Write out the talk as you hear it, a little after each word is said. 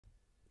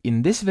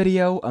In this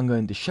video, I'm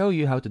going to show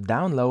you how to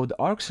download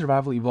ARK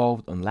Survival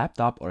Evolved on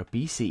laptop or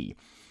PC.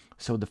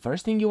 So the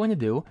first thing you want to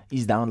do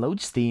is download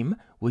Steam,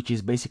 which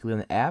is basically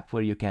an app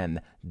where you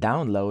can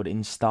download,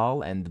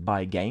 install, and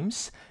buy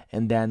games.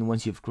 And then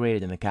once you've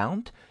created an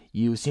account,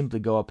 you simply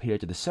go up here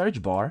to the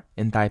search bar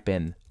and type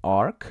in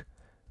ARK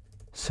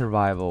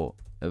Survival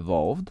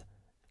Evolved.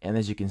 And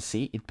as you can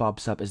see, it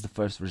pops up as the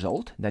first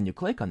result. Then you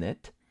click on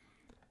it,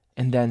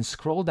 and then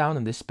scroll down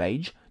on this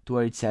page to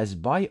where it says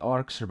Buy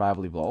ARK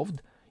Survival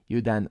Evolved. You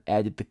then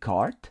add it to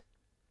cart,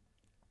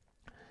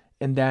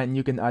 and then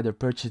you can either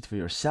purchase it for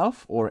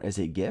yourself or as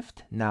a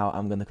gift. Now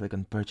I'm going to click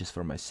on purchase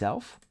for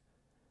myself,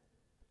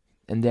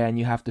 and then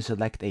you have to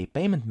select a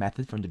payment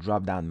method from the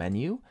drop down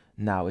menu.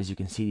 Now as you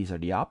can see, these are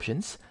the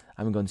options.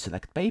 I'm going to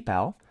select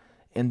PayPal,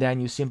 and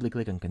then you simply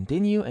click on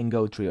continue and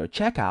go through your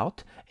checkout.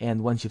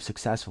 And once you've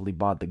successfully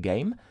bought the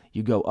game,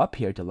 you go up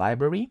here to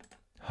library,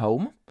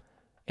 home,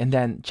 and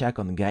then check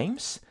on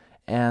games,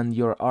 and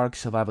your ARK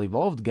Survival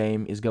Evolved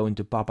game is going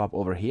to pop up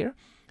over here.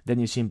 Then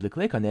you simply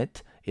click on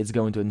it, it's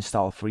going to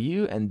install for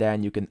you, and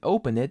then you can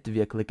open it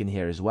via clicking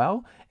here as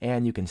well,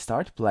 and you can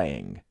start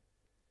playing.